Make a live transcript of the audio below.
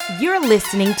You're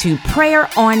listening to Prayer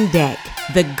on Deck,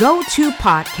 the go-to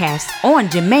podcast on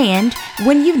demand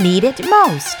when you need it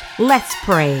most. Let's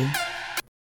pray.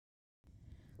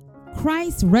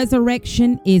 Christ's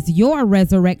resurrection is your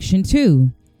resurrection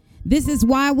too. This is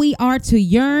why we are to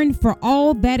yearn for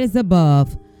all that is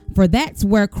above, for that's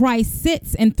where Christ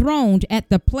sits enthroned at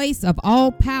the place of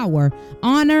all power,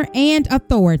 honor, and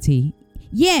authority.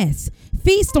 Yes,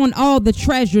 feast on all the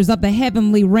treasures of the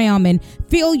heavenly realm and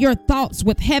fill your thoughts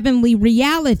with heavenly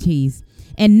realities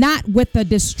and not with the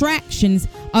distractions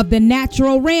of the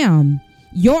natural realm.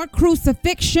 Your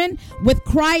crucifixion with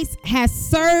Christ has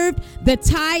served the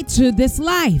tie to this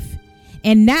life,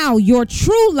 and now your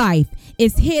true life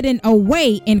is hidden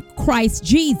away in Christ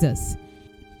Jesus.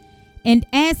 And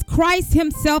as Christ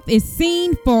himself is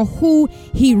seen for who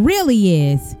he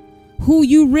really is, who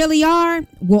you really are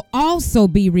will also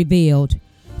be revealed,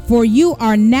 for you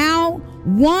are now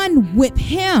one with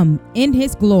him in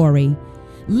his glory.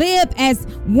 Live as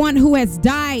one who has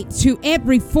died to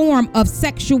every form of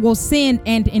sexual sin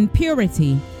and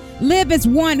impurity. Live as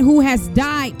one who has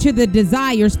died to the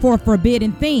desires for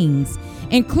forbidden things,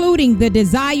 including the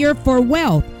desire for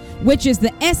wealth, which is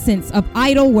the essence of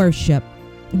idol worship.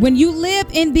 When you live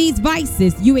in these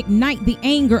vices, you ignite the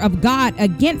anger of God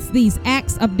against these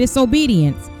acts of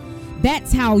disobedience.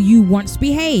 That's how you once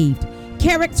behaved,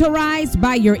 characterized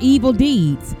by your evil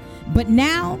deeds. But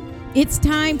now it's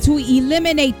time to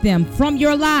eliminate them from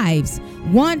your lives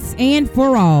once and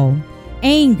for all.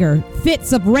 Anger,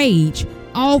 fits of rage,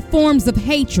 all forms of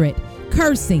hatred,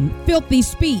 cursing, filthy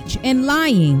speech, and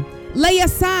lying. Lay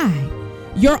aside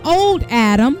your old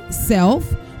Adam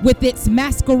self with its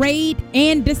masquerade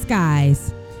and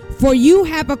disguise. For you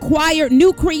have acquired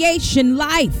new creation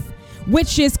life,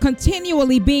 which is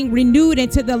continually being renewed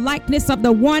into the likeness of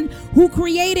the one who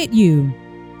created you,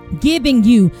 giving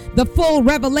you the full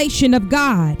revelation of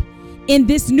God. In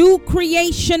this new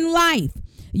creation life,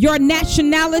 your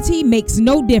nationality makes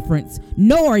no difference,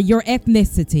 nor your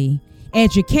ethnicity,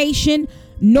 education,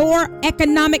 nor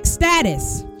economic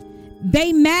status.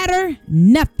 They matter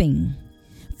nothing.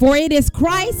 For it is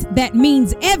Christ that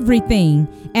means everything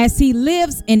as he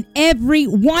lives in every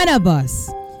one of us.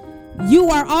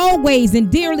 You are always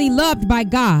and dearly loved by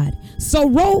God, so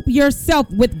robe yourself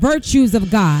with virtues of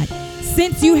God,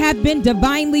 since you have been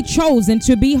divinely chosen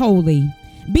to be holy.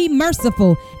 Be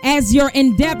merciful as your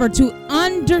endeavor to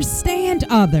understand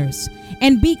others,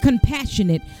 and be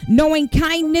compassionate, knowing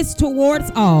kindness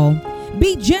towards all.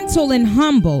 Be gentle and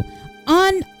humble,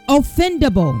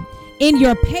 unoffendable in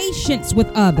your patience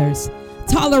with others.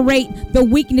 Tolerate the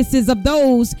weaknesses of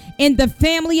those in the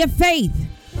family of faith,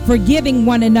 forgiving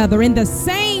one another in the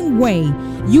same way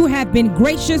you have been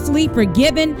graciously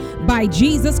forgiven by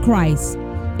Jesus Christ.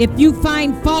 If you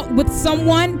find fault with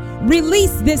someone,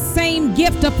 release this same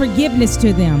gift of forgiveness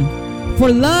to them. For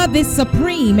love is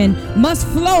supreme and must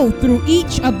flow through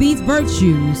each of these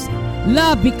virtues.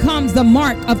 Love becomes the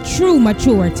mark of true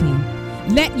maturity.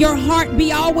 Let your heart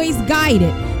be always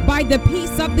guided by the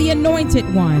peace of the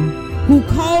Anointed One, who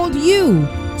called you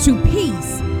to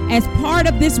peace as part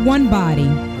of this one body.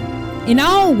 And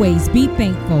always be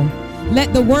thankful.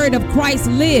 Let the word of Christ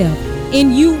live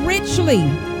in you richly,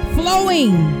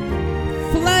 flowing,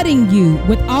 flooding you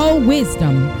with all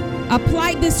wisdom.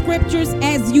 Apply the scriptures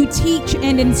as you teach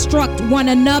and instruct one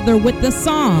another with the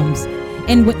Psalms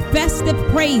and with festive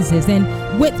praises and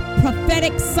with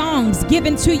prophetic songs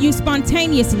given to you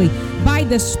spontaneously by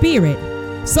the Spirit.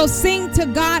 So sing to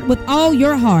God with all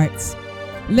your hearts.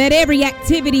 Let every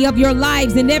activity of your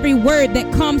lives and every word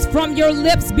that comes from your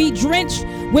lips be drenched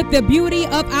with the beauty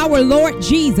of our Lord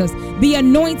Jesus, the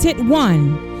Anointed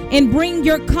One. And bring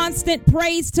your constant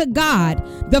praise to God,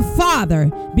 the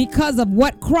Father, because of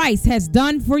what Christ has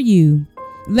done for you.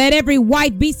 Let every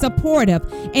wife be supportive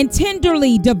and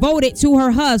tenderly devoted to her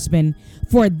husband,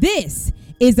 for this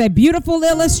is a beautiful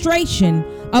illustration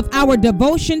of our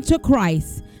devotion to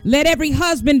Christ. Let every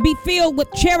husband be filled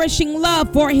with cherishing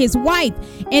love for his wife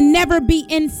and never be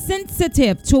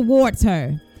insensitive towards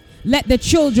her. Let the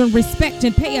children respect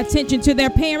and pay attention to their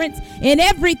parents in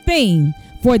everything,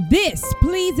 for this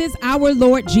pleases our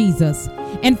Lord Jesus.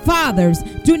 And fathers,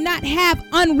 do not have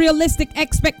unrealistic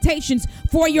expectations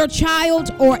for your child,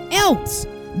 or else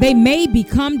they may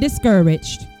become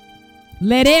discouraged.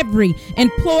 Let every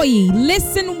employee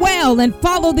listen well and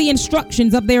follow the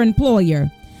instructions of their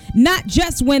employer, not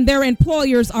just when their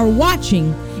employers are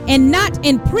watching, and not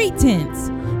in pretense,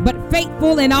 but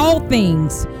faithful in all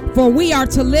things. For we are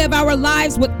to live our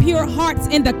lives with pure hearts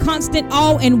in the constant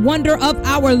awe and wonder of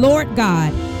our Lord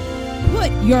God.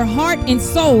 Put your heart and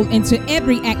soul into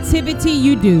every activity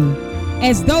you do,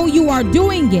 as though you are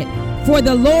doing it for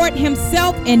the Lord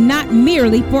himself and not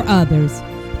merely for others.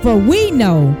 For we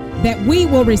know that we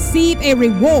will receive a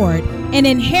reward, an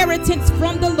inheritance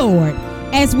from the Lord,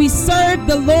 as we serve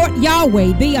the Lord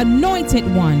Yahweh, the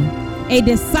Anointed One. A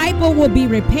disciple will be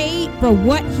repaid for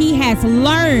what he has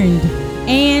learned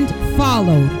and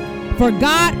followed. For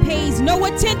God pays no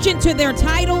attention to their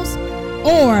titles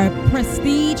or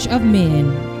prestige of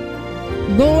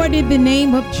men. Lord, in the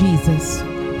name of Jesus,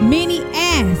 many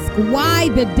ask why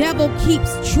the devil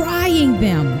keeps trying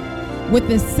them with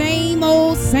the same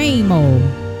old.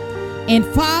 And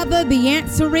Father, the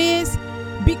answer is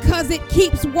because it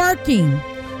keeps working.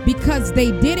 Because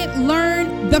they didn't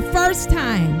learn the first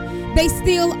time, they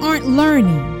still aren't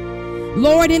learning.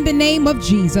 Lord, in the name of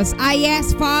Jesus, I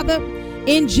ask, Father,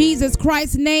 in Jesus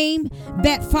Christ's name,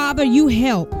 that, Father, you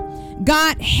help.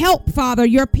 God, help, Father,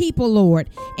 your people, Lord,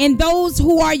 and those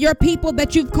who are your people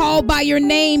that you've called by your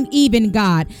name, even,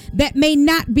 God, that may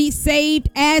not be saved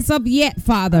as of yet,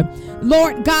 Father.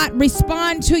 Lord God,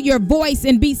 respond to your voice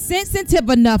and be sensitive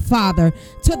enough, Father,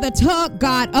 to the tug,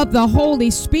 God, of the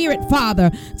Holy Spirit, Father,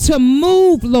 to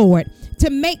move, Lord, to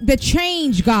make the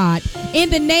change, God, in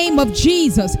the name of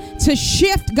Jesus, to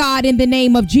shift, God, in the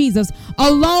name of Jesus,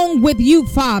 along with you,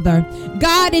 Father,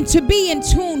 God, and to be in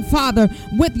tune, Father,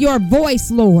 with your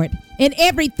voice, Lord, in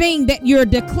everything that you're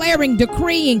declaring,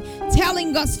 decreeing,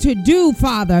 telling us to do,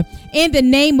 Father, in the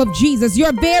name of Jesus.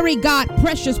 Your very, God,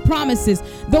 precious promises,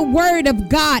 the word of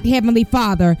God, Heavenly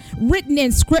Father, written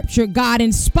in scripture, God,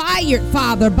 inspired,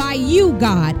 Father, by you,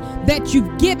 God, that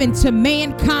you've given to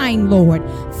mankind, Lord.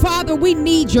 Father, we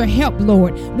need your help,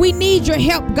 Lord. We need your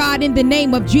help, God, in the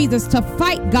name of Jesus, to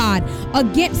fight, God,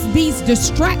 against these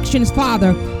distractions,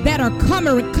 Father, that are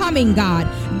coming, God.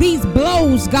 These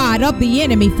blows, God, of the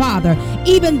enemy, Father.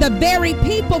 Even the very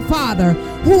people, Father,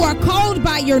 who are called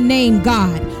by your name,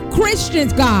 God.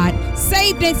 Christians, God,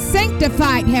 saved and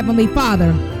sanctified, Heavenly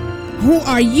Father, who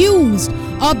are used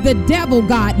of the devil,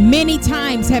 God, many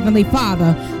times, Heavenly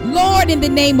Father. Lord, in the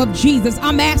name of Jesus,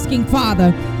 I'm asking,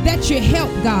 Father, that you help,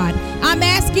 God. I'm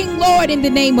asking, Lord, in the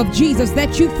name of Jesus,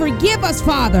 that you forgive us,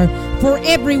 Father, for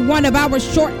every one of our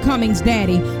shortcomings,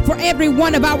 Daddy, for every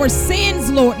one of our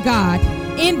sins, Lord God,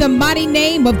 in the mighty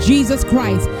name of Jesus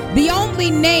Christ, the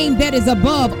only name that is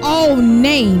above all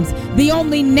names, the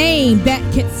only name that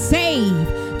can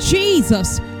save.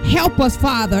 Jesus, help us,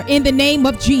 Father, in the name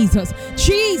of Jesus.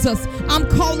 Jesus, I'm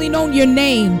calling on your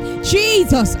name.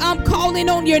 Jesus, I'm calling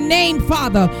on your name,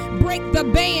 Father. Break the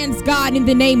bands, God, in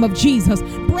the name of Jesus.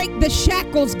 Break the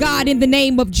shackles, God, in the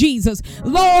name of Jesus.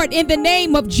 Lord, in the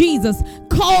name of Jesus,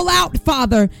 call out,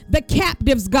 Father, the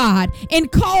captives, God,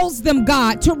 and cause them,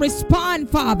 God, to respond,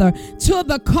 Father, to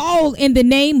the call in the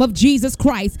name of Jesus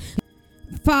Christ.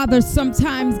 Father,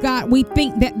 sometimes, God, we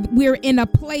think that we're in a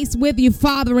place with you,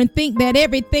 Father, and think that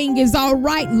everything is all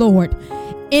right, Lord.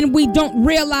 And we don't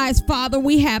realize, Father,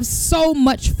 we have so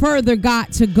much further,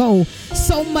 God, to go.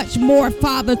 So much more,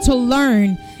 Father, to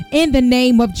learn in the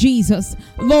name of Jesus.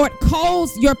 Lord,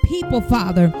 cause your people,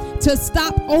 Father, to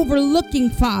stop overlooking,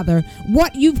 Father,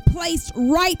 what you've placed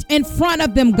right in front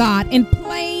of them, God, in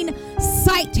plain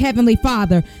sight, Heavenly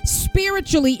Father,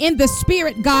 spiritually, in the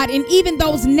spirit, God, and even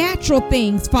those natural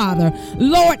things, Father.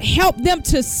 Lord, help them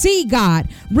to see, God.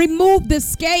 Remove the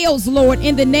scales, Lord,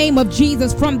 in the name of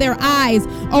Jesus, from their eyes,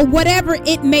 or whatever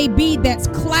it may be that's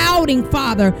clouding,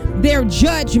 Father, their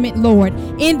judgment, Lord,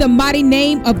 in the mighty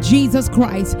name of Jesus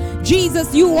Christ.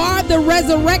 Jesus, you are the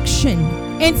resurrection,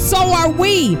 and so are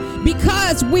we,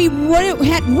 because we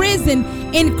had risen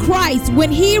in Christ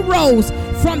when he rose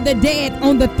from the dead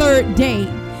on the third day.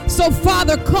 So,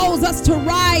 Father, cause us to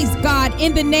rise, God,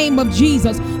 in the name of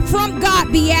Jesus, from, God,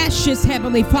 the ashes,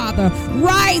 Heavenly Father.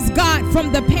 Rise, God,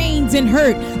 from the pains and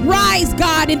hurt. Rise,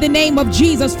 God, in the name of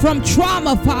Jesus, from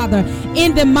trauma, Father,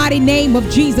 in the mighty name of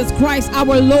Jesus Christ,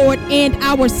 our Lord and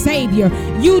our Savior.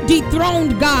 You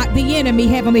dethroned, God, the enemy,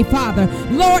 Heavenly Father.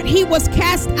 Lord, he was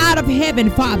cast out of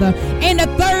heaven, Father, and a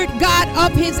third, God,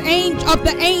 of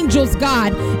the angels,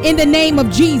 God, in the name of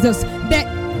Jesus,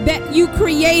 that you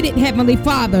created, Heavenly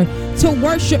Father, to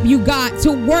worship you, God,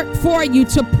 to work for you,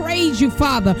 to praise you,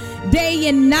 Father, day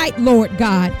and night, Lord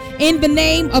God, in the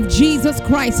name of Jesus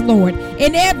Christ, Lord.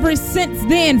 And ever since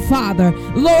then, Father,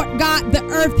 Lord God, the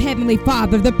earth, Heavenly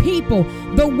Father, the people,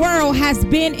 the world has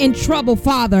been in trouble,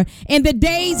 Father, and the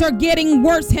days are getting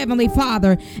worse, Heavenly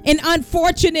Father. And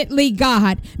unfortunately,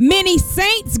 God, many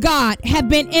saints, God, have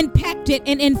been impacted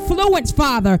and influenced,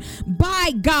 Father,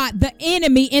 by, God, the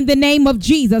enemy in the name of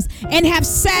Jesus, and have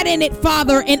sat in it,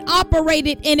 Father, and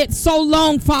operated in it so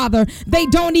long, Father, they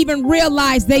don't even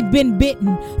realize they've been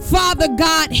bitten. Father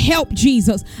God, help,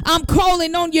 Jesus. I'm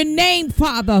calling on your name,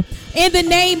 Father, in the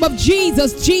name of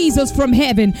Jesus, Jesus from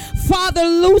heaven. Father,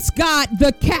 loose, God,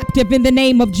 the captive in the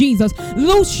name of Jesus.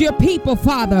 Loose your people,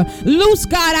 Father. Loose,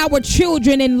 God, our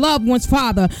children and loved ones,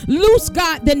 Father. Loose,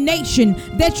 God, the nation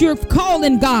that you're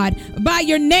calling, God, by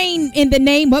your name in the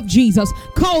name of Jesus.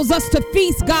 Cause us to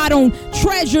feast, God, on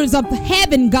treasures of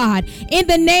heaven, God, in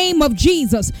the name of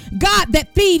Jesus. God,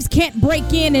 that thieves can't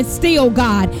break in and steal,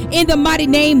 God, in the mighty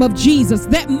name of Jesus.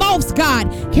 That moths, God,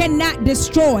 cannot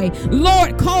destroy.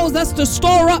 Lord, cause us to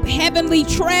store up heavenly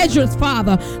treasures,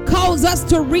 Father. Cause us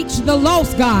to reach the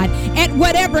lost, God, at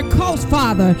whatever cost,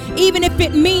 Father, even if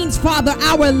it means, Father,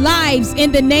 our lives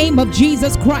in the name of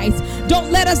Jesus Christ.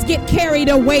 Don't let us get carried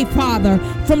away, Father,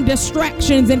 from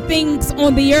distractions and things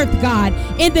on the earth, God,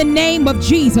 in the name of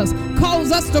Jesus.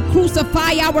 Cause us to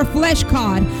crucify our flesh,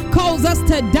 God. Cause us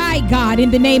to die, God,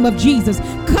 in the name of Jesus.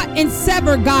 Cut and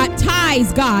sever, God,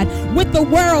 ties, God, with the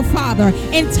world, Father,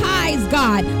 and ties,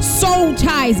 God, soul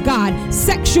ties, God,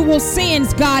 sexual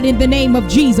sins, God, in the name of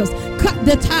Jesus. Cut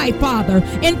the tie, Father.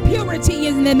 Impurity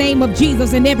is in the name of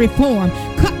Jesus in every form.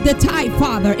 Cut the tie,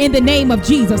 Father, in the name of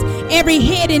Jesus. Every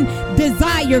hidden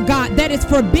desire, God, that is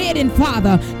forbidden,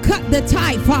 Father. Cut the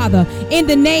tie, Father, in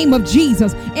the name of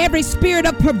Jesus. Every spirit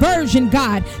of perversion,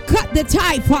 God, cut the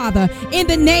tie, Father, in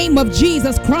the name of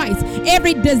Jesus Christ.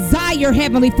 Every desire,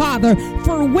 Heavenly Father,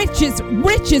 for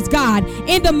riches, God,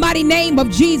 in the mighty name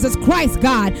of Jesus Christ,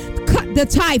 God. Cut the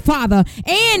tie, Father,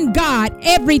 and God,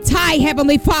 every tie,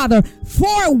 Heavenly Father,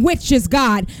 for witches,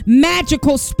 God,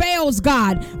 magical spells,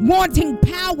 God, wanting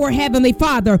power, Heavenly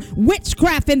Father,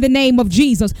 witchcraft in the name of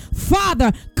Jesus.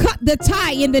 Father, cut the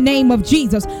tie in the name of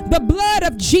Jesus. The blood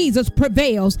of Jesus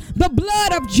prevails. The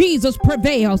blood of Jesus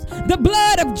prevails. The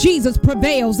blood of Jesus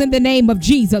prevails in the name of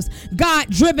Jesus. God,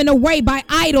 driven away by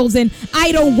idols and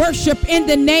idol worship in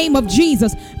the name of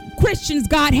Jesus. Christians,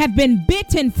 God, have been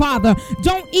bitten, Father,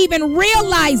 don't even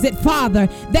realize it, Father,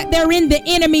 that they're in the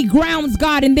enemy grounds,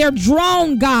 God, and they're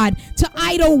drawn, God, to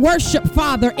idol worship,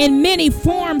 Father, in many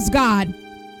forms, God.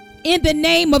 In the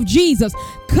name of Jesus,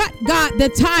 cut, God, the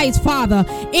ties, Father,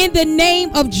 in the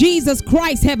name of Jesus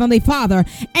Christ, Heavenly Father.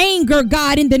 Anger,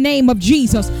 God, in the name of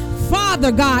Jesus.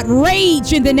 Father, God,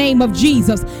 rage in the name of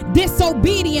Jesus.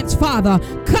 Disobedience, Father,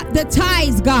 cut the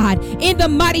ties, God, in the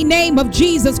mighty name of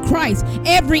Jesus Christ.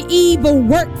 Every evil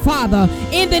work, Father,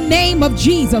 in the name of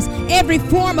Jesus. Every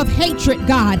form of hatred,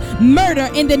 God, murder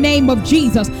in the name of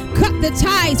Jesus. Cut the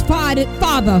ties,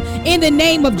 Father, in the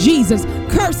name of Jesus.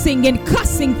 Cursing and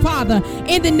cussing, Father,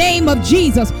 in the name of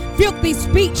Jesus. Filthy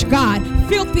speech, God,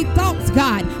 filthy thoughts,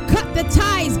 God, cut the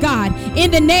ties, God, in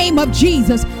the name of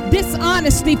Jesus.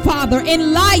 Dishonesty, Father,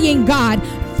 and lying, God,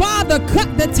 Father,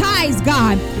 cut the ties,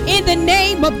 God, in the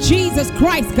name of Jesus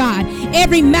Christ, God.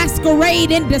 Every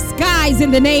masquerade in disguise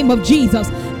in the name of Jesus.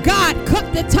 God,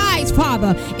 cut the ties,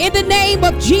 Father, in the name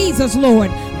of Jesus, Lord.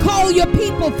 Call your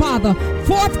people, Father,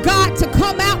 forth, God, to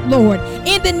come out, Lord,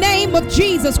 in the name of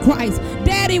Jesus Christ.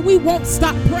 Daddy, we won't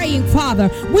stop praying, Father.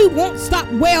 We won't stop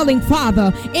wailing,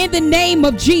 Father, in the name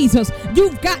of Jesus.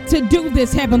 You've got to do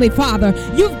this, Heavenly Father.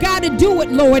 You've got to do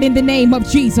it, Lord, in the name of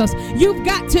Jesus. You've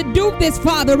got to do this,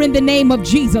 Father, in the name of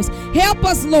Jesus. Help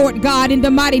us, Lord God, in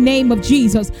the mighty name of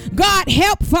Jesus. God,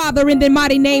 help, Father, in the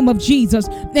mighty name of Jesus.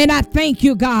 And I thank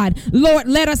you, God. Lord,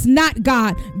 let us not,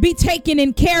 God, be taken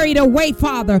and carried away,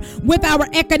 Father, with our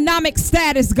economic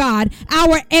status, God,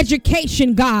 our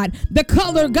education, God, the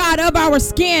color, God, of our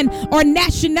skin or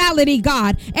nationality,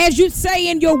 God. As you say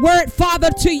in your word, Father,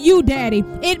 to you, Daddy,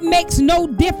 it makes no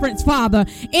difference, Father,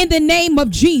 in the name of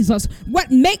Jesus.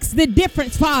 What makes the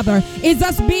difference, Father, is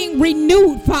us being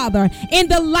renewed, Father, in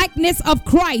the likeness of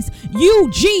Christ.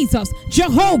 You, Jesus,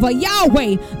 Jehovah,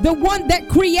 Yahweh, the one that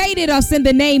created us in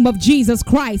the name of Jesus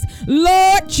Christ.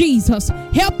 Lord Jesus,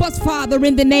 help us, Father,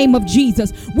 in the name of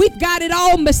Jesus. We've got it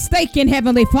all mistaken,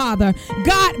 Heavenly Father.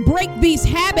 God, break these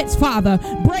habits, Father.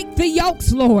 Break the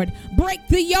yokes, Lord. Break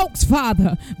the yokes,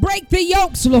 Father. Break the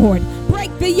yokes, Lord.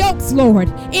 Break the yokes, Lord.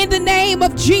 In the name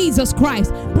of Jesus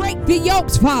Christ. Break the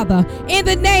yokes, Father. In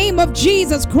the name of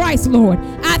Jesus Christ, Lord.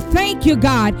 I thank you,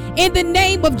 God. In the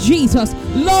name of Jesus.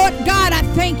 Lord God, I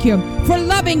thank you for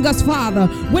loving us, Father,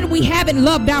 when we haven't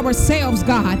loved ourselves,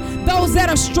 God. Those that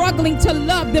are struggling to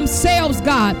love themselves,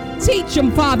 God, teach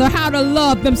them, Father, how to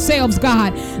love themselves,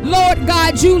 God. Lord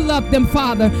God, you love them,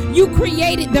 Father. You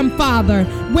created them, Father,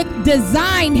 with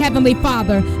design, Heavenly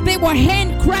Father. They were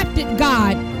handcrafted,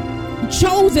 God,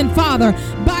 chosen, Father,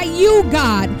 by you,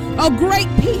 God. a great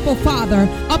people, Father,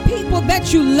 a people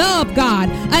that you love, God,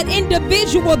 an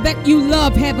individual that you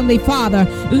love, Heavenly Father.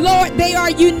 Lord, they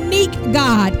are unique,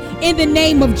 God, in the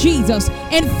name of Jesus.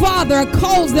 And Father,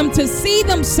 calls them to see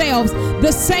themselves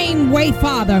the same way,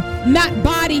 Father, not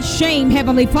body shame,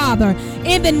 Heavenly Father.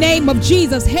 In the name of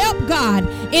Jesus, help, God,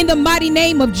 in the mighty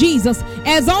name of Jesus,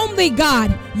 as only,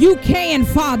 God, you can,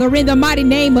 Father, in the mighty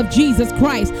name of Jesus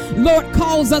Christ. Lord,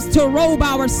 calls us to robe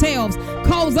ourselves,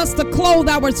 calls us to clothe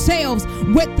ourselves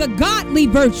with the godly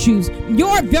virtues,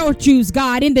 your virtues,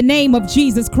 God, in the name of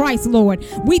Jesus Christ, Lord.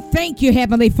 We thank you,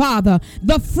 Heavenly Father.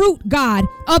 The fruit, God,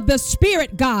 of the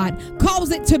Spirit, God,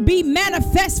 calls it to be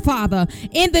manifest, Father,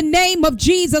 in the name of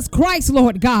Jesus Christ,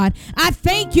 Lord God. I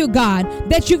thank you, God,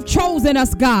 that you've chosen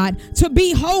us, God, to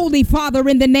be holy, Father,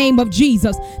 in the name of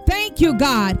Jesus. Thank you,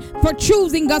 God, for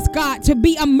choosing us, God, to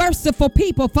be a merciful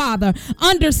people, Father,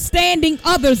 understanding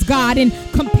others, God, and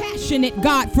compassionate,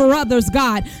 God, for others,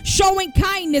 God, showing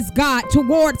kindness, God,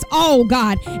 towards all,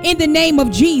 God, in the name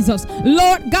of Jesus.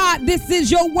 Lord God, this is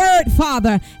your word,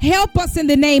 Father. Help us in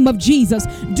the name of Jesus.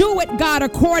 Do it, God,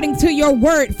 according to your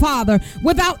word, Father,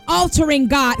 without altering,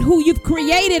 God, who you've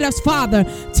created us, Father,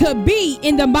 to be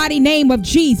in the mighty name of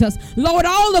Jesus. Lord,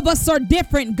 all of us are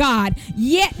different, God,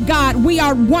 yet, God, we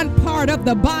are one part of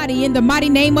the body in the mighty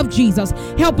name of Jesus.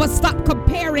 Help us stop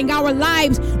comparing our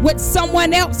lives with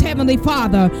someone else, Heavenly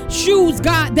Father. Shoes,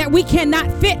 God, that we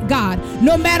cannot fit, God,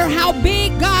 no matter how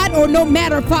big, God, or no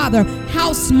matter, Father,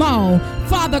 how small.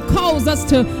 Father, calls us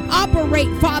to operate,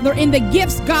 Father, in the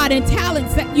gifts, God, and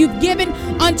talents that you've given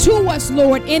unto us,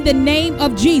 Lord, in the name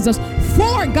of Jesus.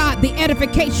 For, God, the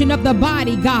edification of the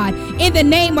body, God, in the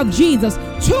name of Jesus.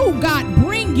 To, God,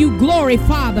 bring you glory,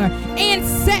 Father, and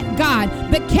set, God,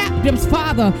 the captives,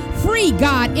 Father, free,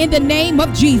 God, in the name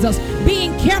of Jesus.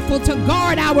 Being careful to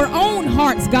guard our own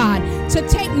hearts, God, to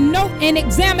take note and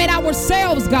examine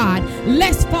ourselves, God,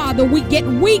 lest, Father, we get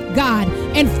weak, God,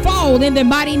 and fall in the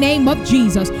mighty name of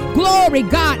Jesus. Glory,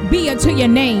 God, be unto your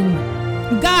name.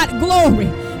 God, glory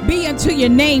be unto your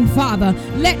name, Father.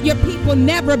 Let your people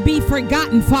never be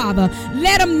forgotten, Father.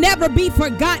 Let them never be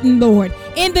forgotten, Lord.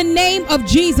 In the name of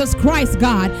Jesus Christ,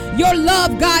 God. Your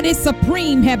love, God, is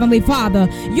supreme, Heavenly Father.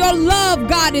 Your love,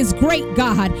 God, is great,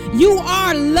 God. You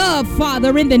are love,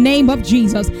 Father, in the name of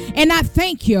Jesus. And I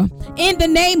thank you in the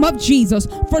name of Jesus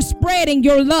for spreading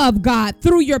your love, God,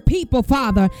 through your people,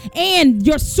 Father, and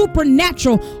your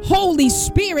supernatural Holy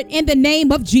Spirit in the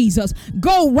name of Jesus.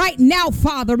 Go right now,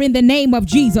 Father, in the name of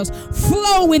Jesus.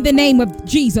 Flow in the name of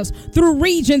Jesus through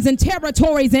regions and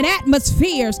territories and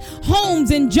atmospheres, homes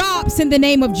and jobs in the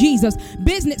name of Jesus,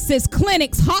 businesses,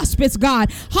 clinics, hospice, God,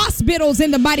 hospitals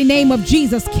in the mighty name of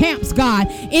Jesus, camps, God,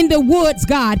 in the woods,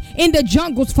 God, in the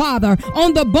jungles, Father,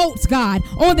 on the boats, God,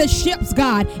 on the ships,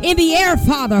 God, in the air,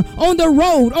 Father, on the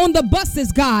road, on the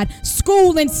buses, God,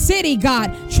 school and city,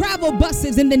 God, travel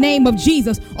buses in the name of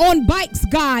Jesus, on bikes,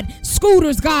 God,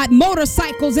 scooters, God,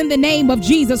 motorcycles in the name of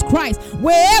Jesus Christ,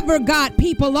 wherever, God,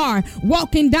 people are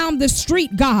walking down the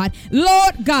street, God,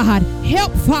 Lord God,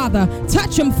 help, Father,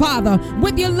 touch them, Father,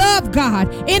 with your love, God,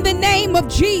 in the name of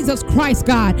Jesus Christ,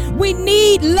 God. We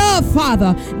need love,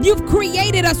 Father. You've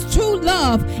created us to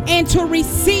love and to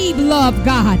receive love,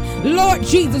 God, Lord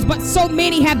Jesus, but so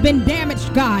many have been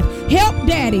damaged, God. Help,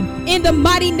 Daddy, in the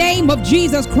mighty name of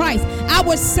Jesus Christ,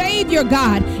 our Savior,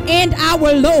 God, and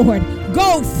our Lord.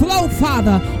 Go, flow,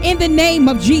 Father, in the name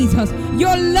of Jesus.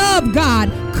 Your love, God,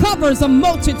 covers a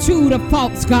multitude of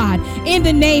faults, God, in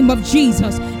the name of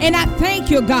Jesus. And I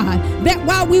thank you, God, that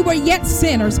while we were yet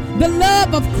sinners, the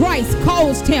love of Christ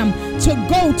caused him to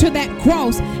go to that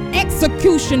cross,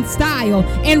 execution style,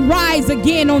 and rise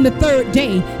again on the third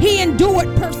day. He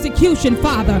endured persecution,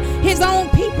 Father. His own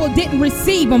people didn't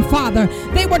receive him, Father.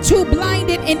 They were too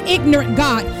blinded and ignorant,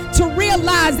 God, to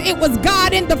realize it was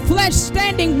God in the flesh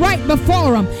standing right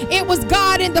before them. It was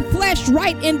God in the flesh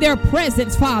right in their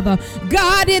presence, Father.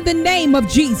 God, in the name of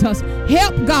Jesus,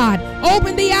 help, God.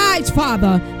 Open the eyes,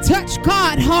 Father. Touch,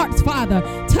 God, hearts, Father.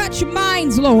 Touch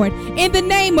minds, Lord, in the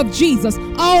name of Jesus.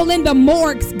 All in the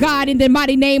morgues, God, in the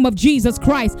mighty name of Jesus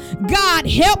Christ. God,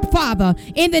 help, Father,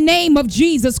 in the name of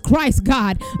Jesus Christ,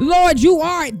 God. Lord, you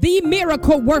are the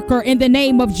miracle worker in the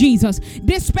name of Jesus.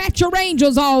 Dispatch your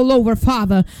angels all over,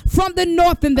 Father, from the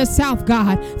north and the south,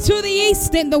 God, to the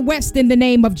east and the west in the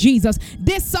name of Jesus.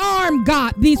 Disarm,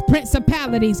 God, these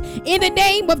principalities in the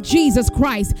name of Jesus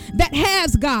Christ that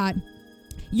has, God,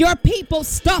 your people's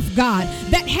stuff, God,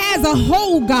 that has a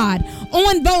hold, God,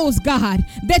 on those, God,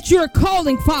 that you're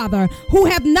calling, Father, who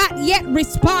have not yet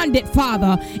responded,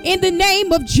 Father. In the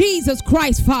name of Jesus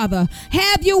Christ, Father,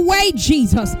 have your way,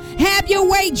 Jesus. Have your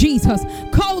way, Jesus.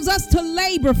 Cause us to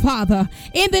labor, Father,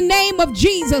 in the name of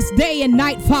Jesus, day and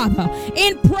night, Father,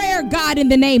 in prayer, God, in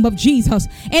the name of Jesus.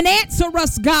 And answer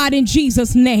us, God, in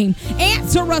Jesus' name.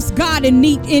 Answer us, God,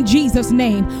 in Jesus'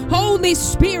 name. Holy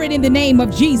Spirit, in the name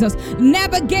of Jesus,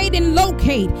 navigate and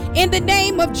locate, in the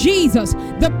name of Jesus,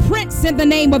 the prince, in the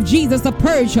name of Jesus, of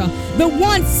Persia, the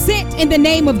one sent in the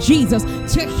name of Jesus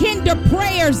to hinder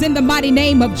prayers, in the mighty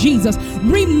name of Jesus.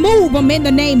 Remove them in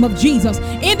the name of Jesus.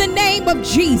 In the name of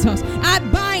Jesus, I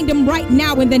bind them right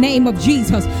now in the name of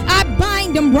Jesus. I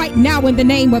bind them right now in the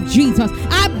name of Jesus.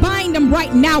 I bind them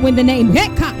right now in the name.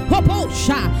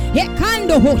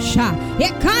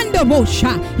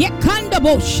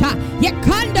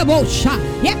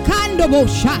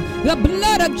 The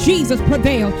blood of Jesus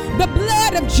prevail. The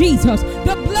blood of Jesus.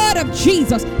 The blood of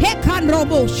Jesus. The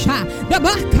blood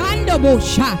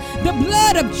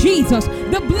of Jesus.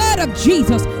 The blood of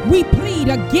Jesus. We plead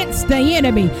against the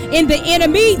enemy and the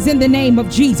enemies in the name of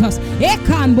Jesus.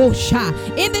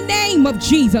 In the name of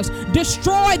Jesus,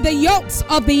 destroy the yokes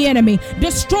of the enemy.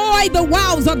 Destroy the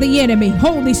wiles of the enemy.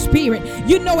 Holy Spirit,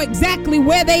 you know exactly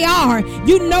where they are.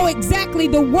 You know exactly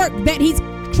the work that he's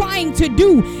trying to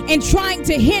do and trying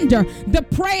to hinder the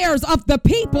prayers of the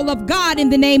people of God in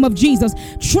the name of Jesus,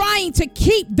 trying to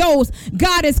keep those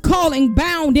God is calling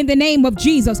bound in the name of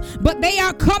Jesus. But they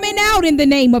are coming out in the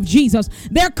name of Jesus.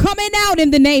 They're coming out in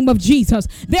the name of Jesus.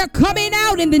 They're coming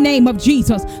out in the name of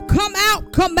Jesus. Come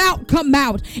out, come out, come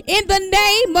out in the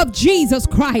name of Jesus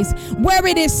Christ, where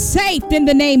it is safe in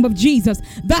the name of Jesus.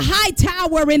 The high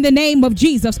tower in the name of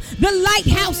Jesus. The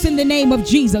lighthouse in the name of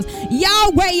Jesus.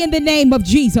 Yahweh in the name of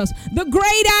Jesus. The great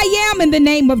I am in the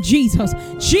name of Jesus.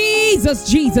 Jesus,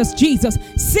 Jesus, Jesus.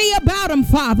 See about him,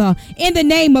 Father, in the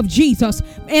name of Jesus.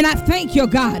 And I thank you,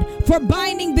 God, for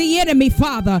binding the enemy,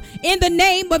 Father, in the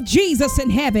name of Jesus in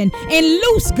heaven. And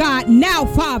loose, God, now,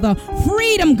 Father,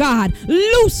 freedom, God.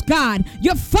 Loose, God,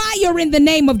 your fire in the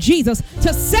name of Jesus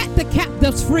to set the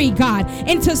captives free, God,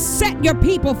 and to set your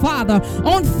people, Father,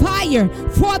 on fire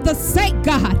for the sake,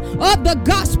 God, of the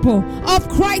gospel of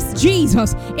Christ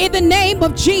Jesus. In the name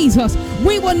of Jesus,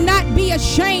 we will not be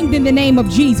ashamed in the name of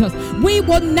Jesus. We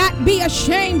will not be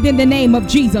ashamed in the name of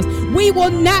Jesus. We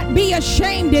will not be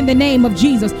ashamed in the name of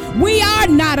Jesus. We are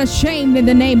not ashamed in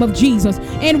the name of Jesus.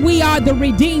 And we are the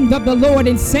redeemed of the Lord,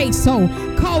 and say so.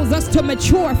 Cause us to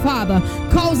mature, Father.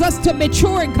 Cause us to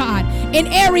mature, God, in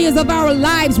areas of our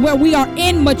lives where we are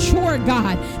immature,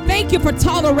 God. Thank you for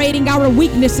tolerating our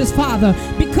weaknesses, Father,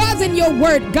 because in your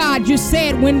word, God, you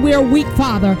said when we're weak,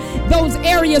 Father, those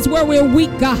areas where we're weak,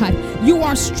 God, you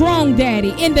are strong,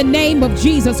 Daddy, in the name of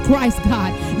Jesus Christ,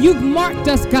 God. You've marked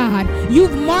us, God.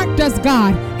 You've marked us,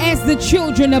 God, as the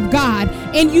children of God,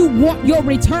 and you want your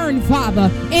return,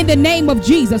 Father, in the name of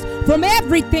Jesus. From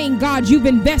everything, God, you've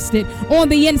invested on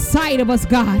the inside of us,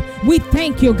 God. We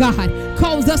thank you, God.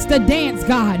 Cause us to dance,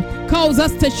 God. Cause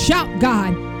us to shout,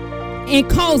 God. And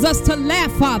cause us to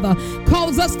laugh, Father.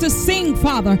 Cause us to sing,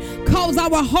 Father. Cause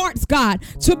our hearts, God,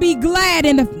 to be glad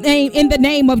in the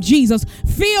name of Jesus.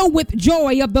 Filled with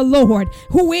joy of the Lord,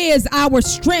 who is our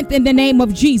strength, in the name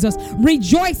of Jesus.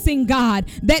 Rejoicing, God,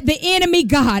 that the enemy,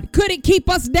 God, couldn't keep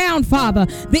us down, Father.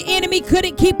 The enemy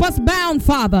couldn't keep us bound,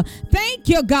 Father. Thank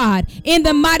you, God, in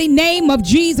the mighty name of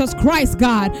Jesus Christ,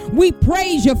 God. We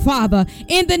praise you, Father,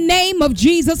 in the name of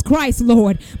Jesus Christ,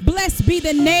 Lord. Blessed be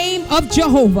the name of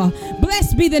Jehovah.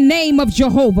 Blessed be the name of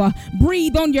Jehovah.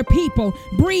 Breathe on your people.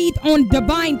 Breathe on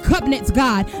divine covenants,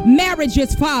 God.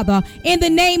 Marriages, Father, in the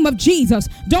name of Jesus.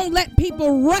 Don't let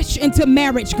people rush into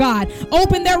marriage, God.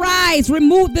 Open their eyes.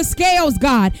 Remove the scales,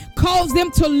 God. Cause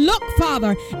them to look,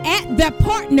 Father, at their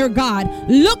partner, God.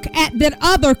 Look at that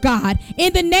other, God,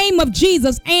 in the name of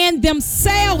Jesus, and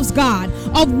themselves, God,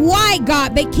 of why,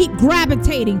 God, they keep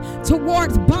gravitating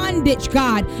towards bondage,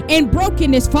 God, and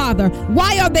brokenness, Father.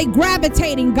 Why are they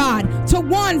gravitating, God, to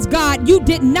ones, God, you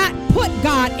did not put,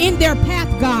 God, in their path,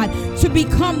 God, to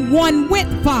become one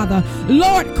with, Father.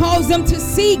 Lord, cause them to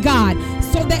see, God,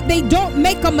 so that they don't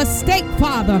make a mistake,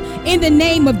 Father, in the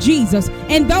name of Jesus.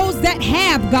 And those that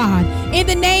have, God, in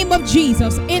the name of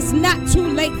Jesus, it's not too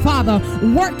late, Father.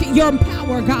 Work your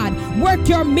power, God. Work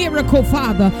your miracle,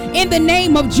 Father, in the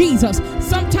name of Jesus.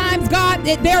 Sometimes, God,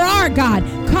 there are, God,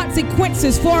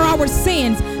 consequences for our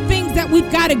sins. Things things that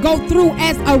we've got to go through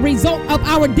as a result of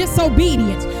our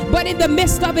disobedience. But in the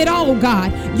midst of it all,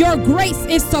 God, your grace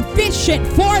is sufficient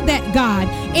for that, God,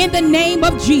 in the name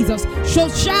of Jesus. So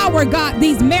shower, God,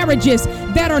 these marriages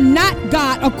that are not,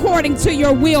 God, according to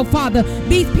your will, Father.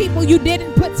 These people you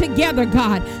didn't put together,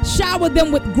 God. Shower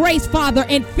them with grace, Father,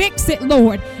 and fix it,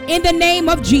 Lord, in the name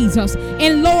of Jesus.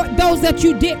 And Lord, those that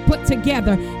you did put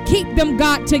together, keep them,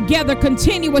 God, together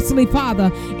continuously,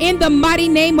 Father, in the mighty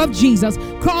name of Jesus.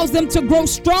 Cause them to grow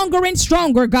stronger and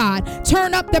stronger, God.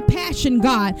 Turn up the passion,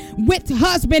 God, with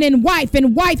husband and wife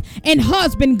and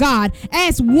husband, God,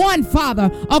 as one,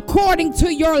 Father, according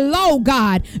to your law,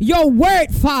 God, your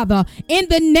word, Father, in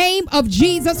the name of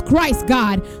Jesus Christ,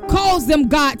 God. Cause them,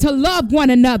 God, to love one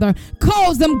another.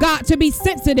 Cause them, God, to be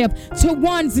sensitive to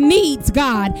one's needs,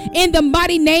 God, in the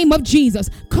mighty name of Jesus.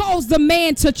 Cause the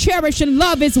man to cherish and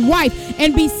love his wife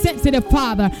and be sensitive,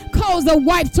 Father. Cause the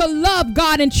wife to love,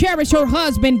 God, and cherish her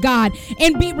husband, God,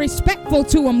 and be respectful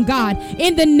to him, God,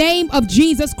 in the name of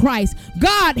Jesus Christ.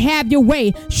 God, have your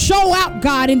way. Show out,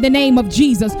 God, in the name of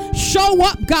Jesus. Show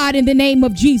up, God, in the name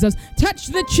of Jesus. Touch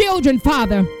the children,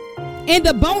 Father, and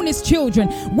the bonus children.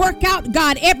 Work out,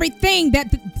 God, everything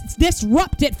that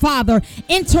disrupted, Father,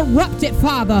 interrupted,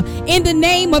 Father, in the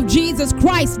name of Jesus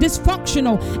Christ,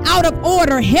 dysfunctional, out of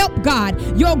order. Help, God.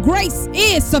 Your grace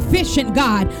is sufficient,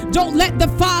 God. Don't let the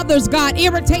fathers, God,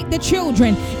 irritate the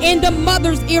children, and the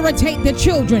mothers irritate the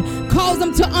children. Cause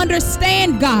them to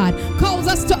understand, God. Cause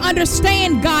us to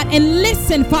understand, God, and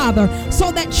listen, Father,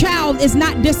 so that child is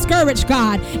not discouraged,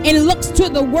 God, and looks to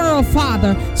the world,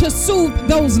 Father, to soothe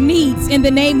those needs in the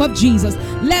name of Jesus.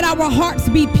 Let our hearts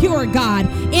be pure, God,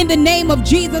 in the name of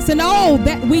Jesus, and all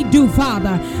that we do,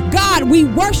 Father. God, we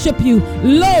worship you,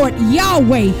 Lord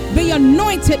Yahweh, the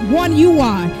anointed one you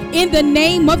are, in the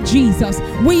name of Jesus.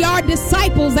 We are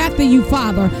disciples after you,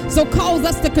 Father. So cause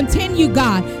us to continue,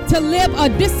 God, to live a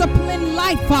disciplined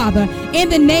life, Father, in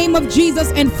the name of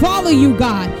Jesus, and follow you,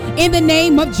 God, in the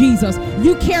name of Jesus.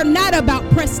 You care not about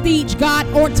prestige, God,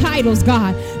 or titles,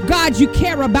 God. God, you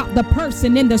care about the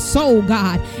person in the soul,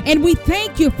 God. And we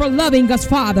thank you for loving us,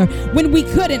 Father, when we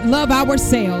couldn't love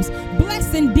ourselves.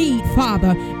 Bless indeed,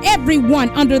 Father, everyone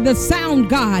under the sound,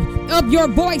 God, of your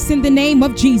voice in the name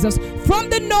of Jesus. From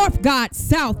the north, God,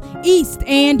 south, east,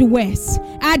 and west,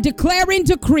 I declare and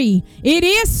decree, it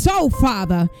is so,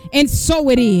 Father, and so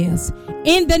it is.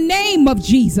 In the name of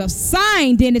Jesus,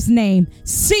 signed in his name,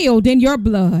 sealed in your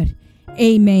blood.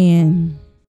 Amen.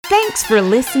 Thanks for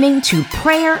listening to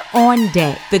Prayer on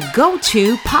Deck, the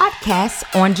go-to podcast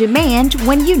on demand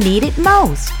when you need it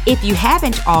most. If you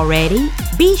haven't already,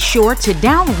 be sure to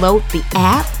download the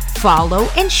app, follow,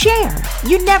 and share.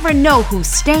 You never know who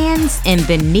stands in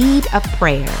the need of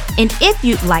prayer. And if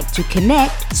you'd like to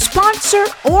connect, sponsor,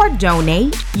 or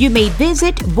donate, you may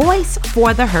visit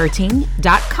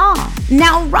voiceforthehurting.com.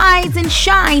 Now rise and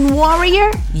shine,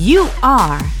 warrior. You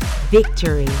are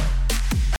victory.